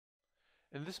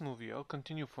In this movie, I'll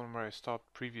continue from where I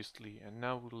stopped previously, and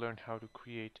now we'll learn how to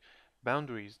create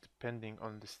boundaries depending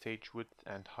on the stage width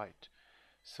and height.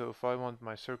 So if I want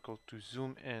my circle to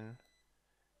zoom in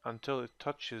until it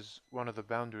touches one of the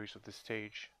boundaries of the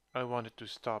stage, I want it to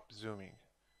stop zooming.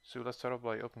 So let's start off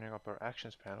by opening up our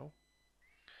Actions panel,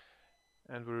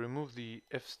 and we'll remove the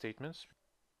if statements.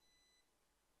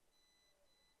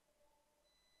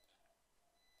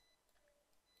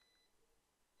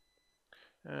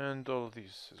 And all of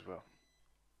these as well.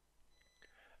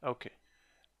 Okay,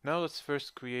 now let's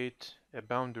first create a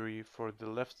boundary for the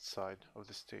left side of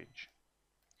the stage.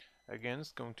 Again,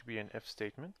 it's going to be an if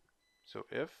statement. So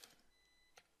if.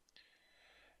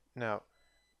 Now,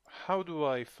 how do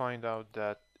I find out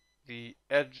that the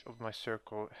edge of my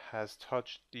circle has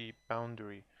touched the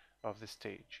boundary of the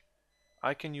stage?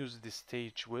 I can use the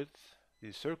stage width,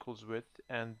 the circle's width,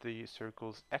 and the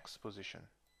circle's X position.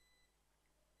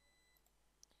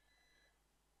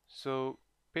 So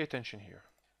pay attention here.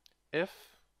 If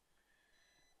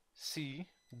C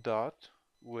dot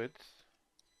width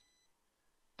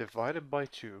divided by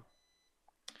 2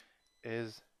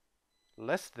 is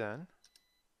less than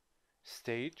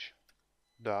stage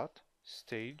dot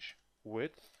stage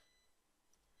width,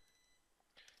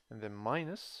 and then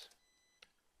minus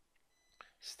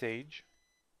stage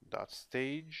dot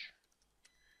stage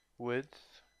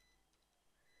width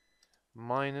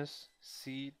minus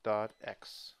C dot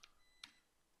X.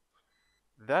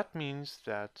 That means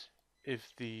that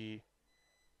if the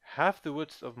half the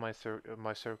width of my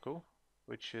circle,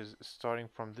 which is starting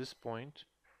from this point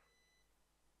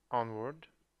onward,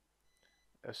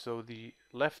 so the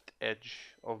left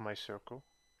edge of my circle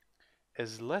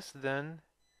is less than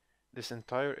this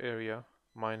entire area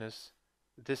minus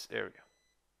this area.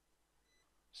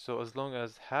 So as long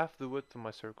as half the width of my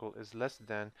circle is less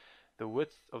than the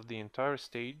width of the entire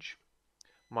stage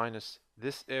minus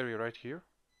this area right here,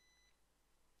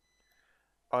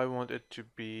 I want it to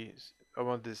be, I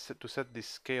want this to set the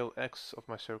scale X of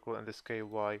my circle and the scale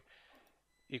Y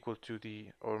equal to the,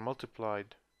 or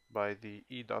multiplied by the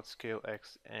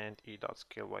E.scaleX and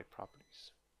E.scaleY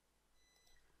properties.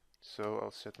 So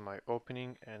I'll set my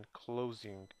opening and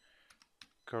closing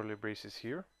curly braces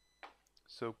here.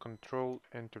 So control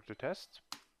enter to test.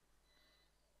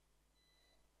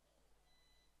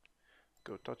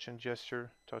 Go touch and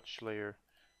gesture, touch layer,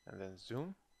 and then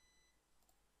zoom.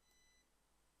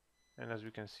 And as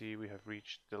we can see, we have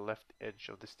reached the left edge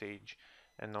of the stage,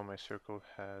 and now my circle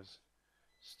has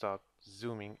stopped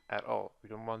zooming at all. We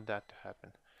don't want that to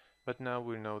happen. But now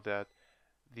we know that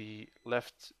the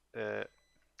left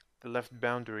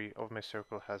boundary of my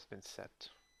circle has been set.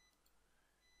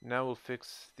 Now we'll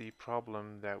fix the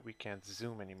problem that we can't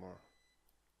zoom anymore.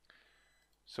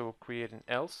 So we'll create an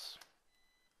else.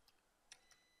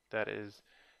 That is,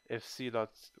 if c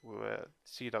dot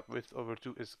width over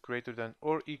 2 is greater than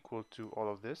or equal to all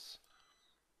of this,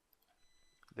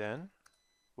 then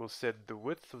we'll set the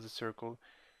width of the circle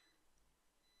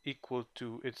equal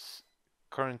to its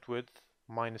current width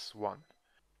minus 1.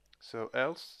 So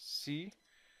else c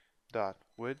dot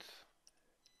width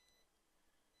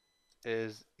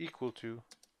is equal to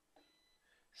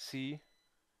c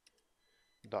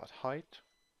dot height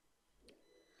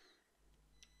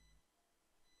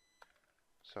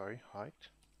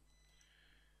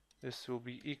this will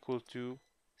be equal to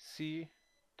c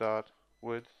dot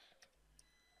width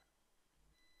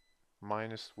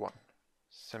minus 1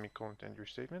 semicolon to end your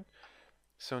statement.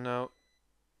 So now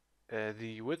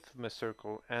the width of my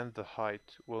circle and the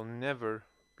height will never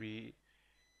be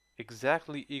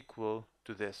exactly equal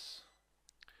to this.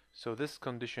 So this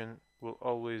condition will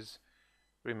always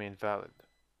remain valid.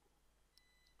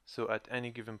 So at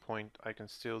any given point, I can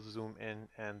still zoom in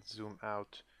and zoom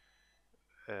out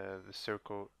the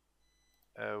circle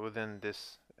within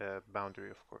this boundary,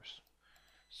 of course.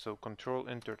 So control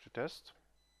enter to test.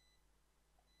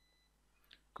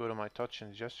 Go to my touch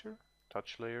and gesture,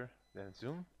 touch layer, then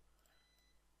zoom.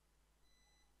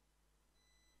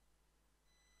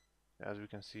 As we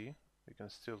can see, we can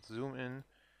still zoom in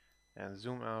and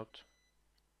zoom out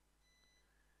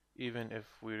even if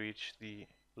we reach the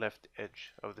left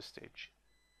edge of the stage.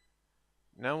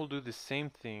 Now we'll do the same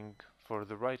thing for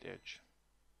the right edge.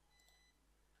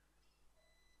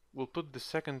 We'll put the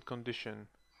second condition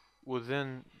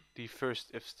within the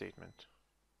first if statement.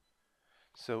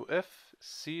 So if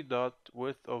c dot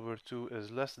width over 2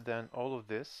 is less than all of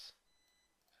this,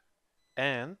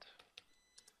 and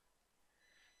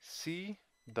c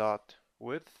dot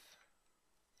width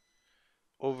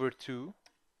over 2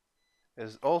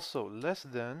 is also less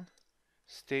than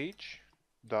stage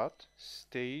dot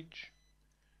stage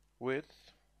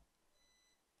width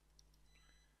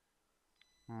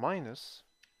minus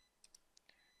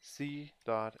c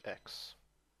dot x.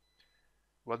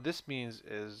 What this means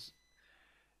is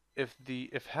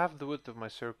if half the width of my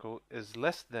circle is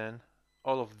less than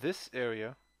all of this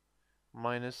area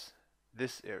minus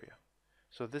this area.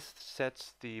 So this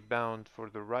sets the bound for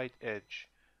the right edge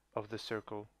of the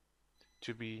circle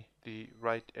to be the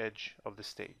right edge of the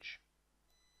stage.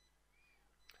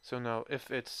 So now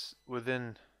if it's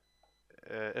within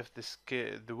if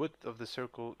the width of the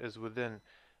circle is within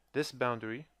this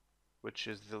boundary, which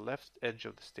is the left edge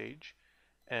of the stage,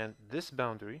 and this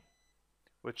boundary,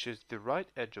 which is the right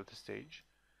edge of the stage,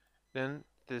 then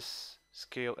this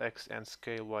scale x and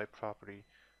scale y property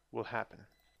will happen.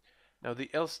 Now the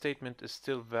else statement is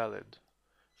still valid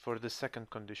for the second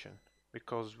condition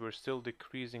because we're still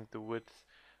decreasing the width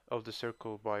of the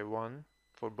circle by 1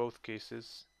 for both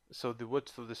cases, so the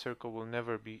width of the circle will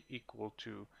never be equal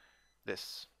to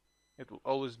this. It will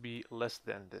always be less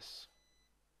than this.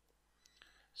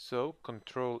 So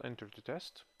control enter to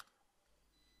test.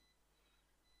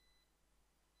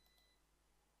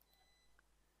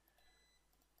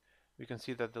 We can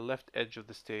see that the left edge of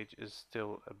the stage is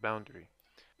still a boundary.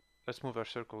 Let's move our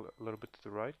circle a little bit to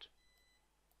the right.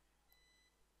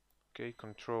 Okay,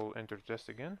 control enter to test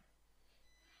again.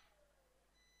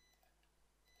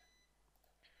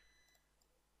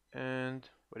 And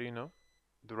what do you know?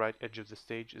 The right edge of the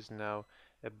stage is now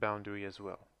a boundary as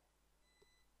well.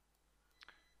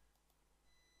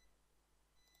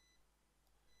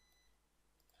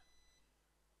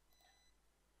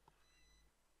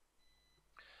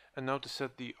 And now to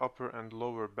set the upper and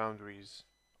lower boundaries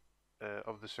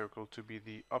of the circle to be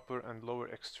the upper and lower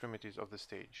extremities of the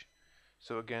stage.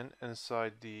 So again,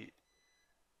 inside the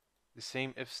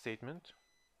same if statement,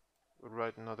 we'll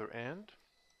write another and.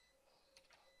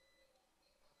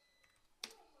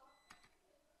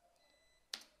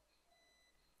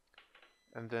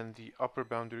 And then the upper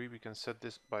boundary, we can set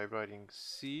this by writing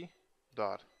c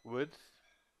dot width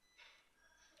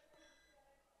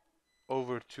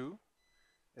over 2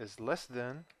 is less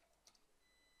than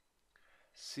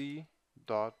c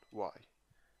dot y.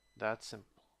 That's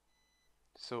simple.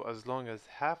 So as long as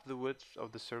half the width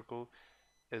of the circle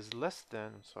is less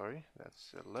than,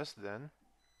 less than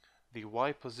the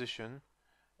y position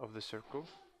of the circle.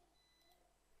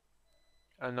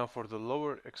 And now for the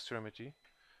lower extremity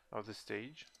of the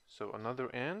stage, so another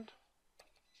and,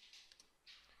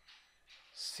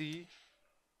 c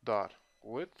dot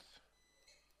width,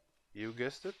 you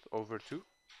guessed it, over 2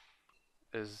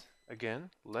 is again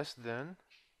less than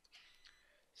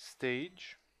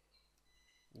stage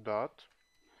dot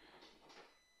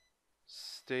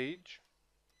stage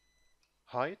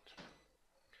height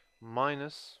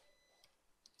minus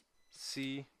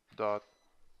c dot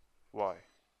y.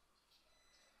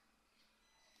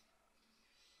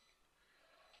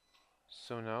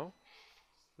 So now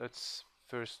let's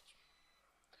first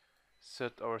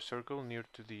set our circle near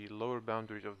to the lower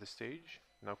boundary of the stage.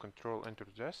 Now control enter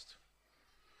to test.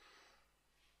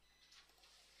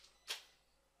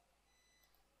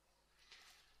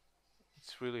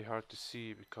 It's really hard to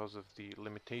see because of the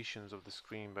limitations of the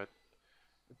screen, but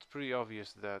it's pretty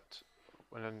obvious that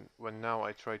when now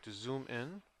I try to zoom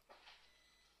in,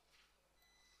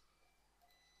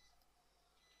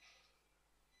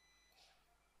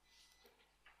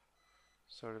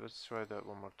 sorry, let's try that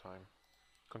one more time.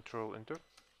 Control enter.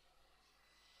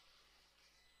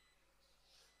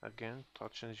 Again,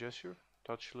 touch and gesture,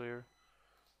 touch layer,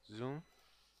 zoom.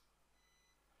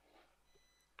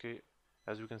 Okay,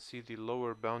 as we can see, the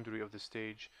lower boundary of the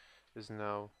stage is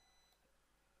now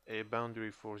a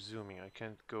boundary for zooming. I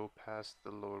can't go past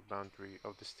the lower boundary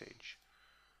of the stage.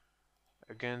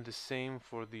 Again, the same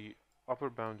for the upper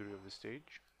boundary of the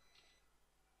stage.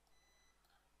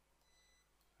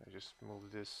 I just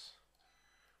move this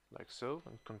like so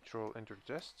and control enter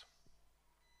test.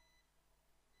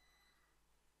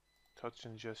 Touch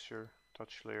and gesture,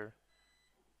 touch layer,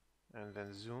 and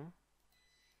then zoom.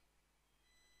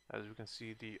 As we can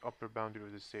see, the upper boundary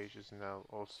of the stage is now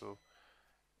also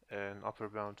an upper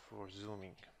bound for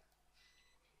zooming.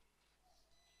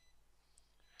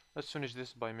 Let's finish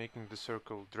this by making the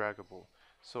circle draggable,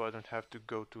 so I don't have to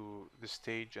go to the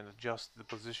stage and adjust the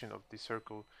position of the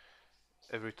circle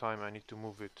every time I need to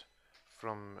move it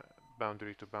from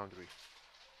boundary to boundary.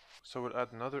 So we'll add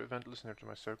another event listener to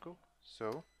my circle.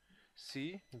 So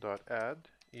c.add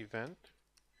event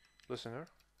listener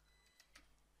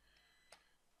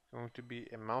going to be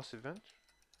a mouse event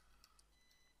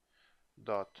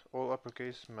dot all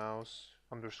uppercase mouse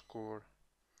underscore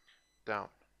down,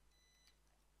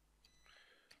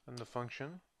 and the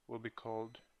function will be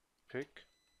called pick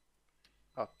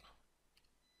up.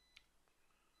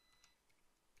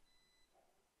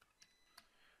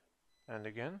 And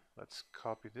again, let's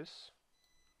copy this,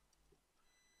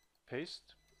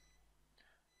 paste.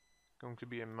 Going to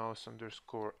be a mouse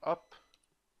underscore up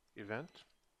event,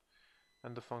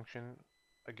 and the function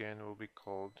again will be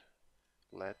called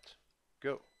let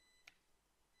go.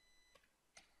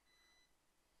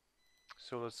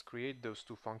 So let's create those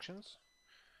two functions.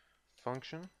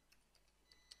 Function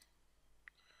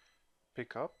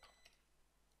pickup.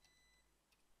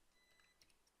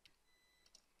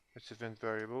 Its event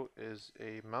variable is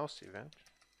a mouse event,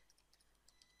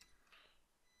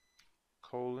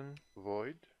 colon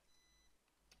void.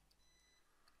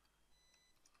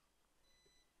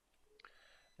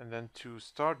 And then to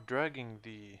start dragging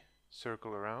the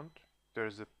circle around,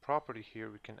 there's a property here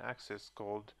we can access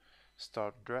called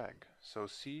start drag. So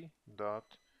c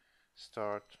dot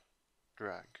start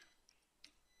drag,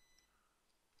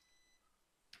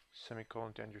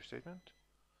 semicolon to end your statement.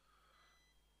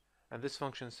 And this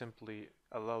function simply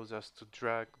allows us to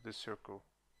drag the circle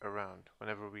around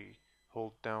whenever we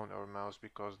hold down our mouse,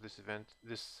 because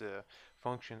this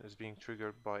function is being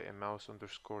triggered by a mouse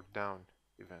underscore down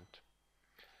event.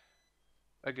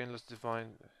 Again, let's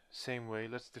define same way.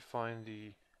 Let's define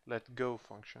the let go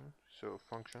function. So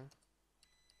function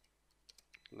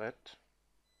let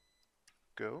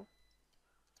go.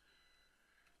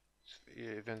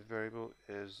 The event variable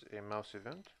is a mouse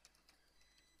event,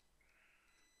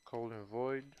 colon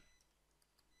void,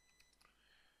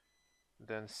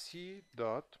 then c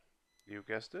dot, you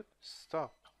guessed it,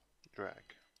 stop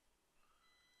drag,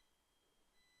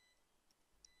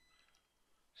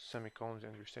 semicolon to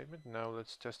end your statement. Now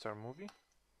let's test our movie.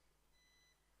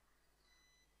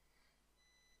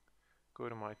 Go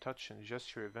to my touch and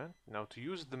gesture event. Now to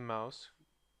use the mouse,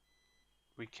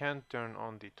 we can turn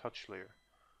on the touch layer.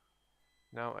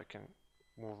 Now I can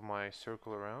move my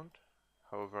circle around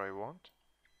however I want.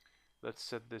 Let's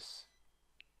set this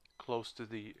close to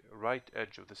the right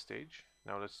edge of the stage.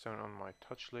 Now let's turn on my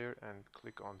touch layer and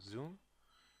click on zoom.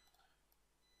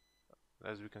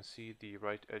 As we can see, the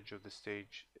right edge of the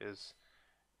stage is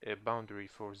a boundary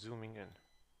for zooming in.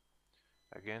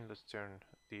 Again, let's turn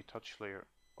the touch layer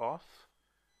off.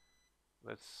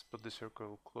 Let's put the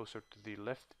circle closer to the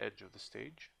left edge of the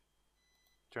stage.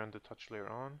 Turn the touch layer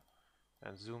on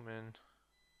and zoom in.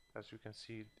 As you can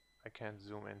see, I can't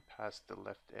zoom in past the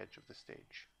left edge of the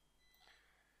stage.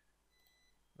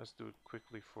 Let's do it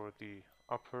quickly for the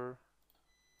upper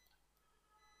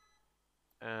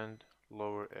and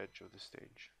lower edge of the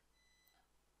stage.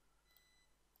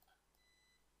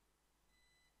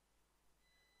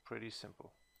 Pretty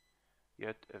simple,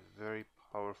 yet a very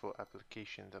powerful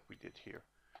application that we did here.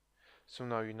 So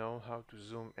now you know how to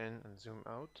zoom in and zoom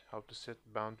out, how to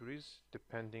set boundaries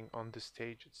depending on the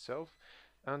stage itself,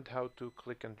 and how to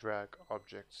click and drag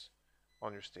objects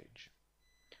on your stage.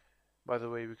 By the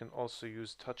way, we can also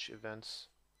use touch events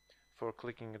for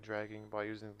clicking and dragging by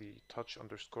using the touch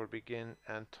underscore begin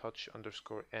and touch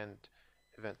underscore end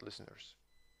event listeners.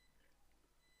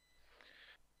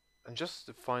 And just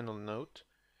a final note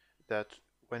that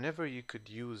whenever you could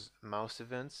use mouse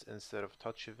events instead of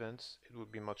touch events, it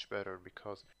would be much better,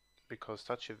 because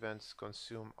touch events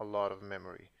consume a lot of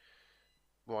memory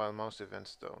while mouse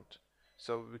events don't.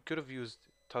 So we could have used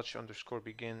touch underscore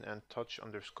begin and touch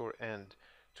underscore end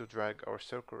to drag our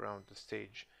circle around the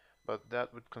stage, but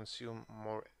that would consume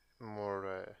more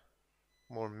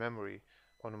memory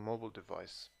on a mobile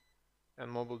device,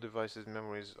 and mobile devices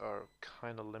memories are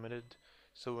kind of limited.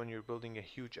 So when you're building a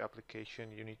huge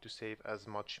application, you need to save as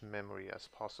much memory as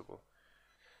possible.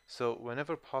 So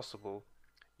whenever possible,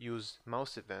 use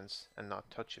mouse events and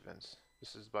not touch events.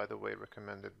 This is, by the way,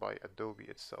 recommended by Adobe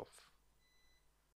itself.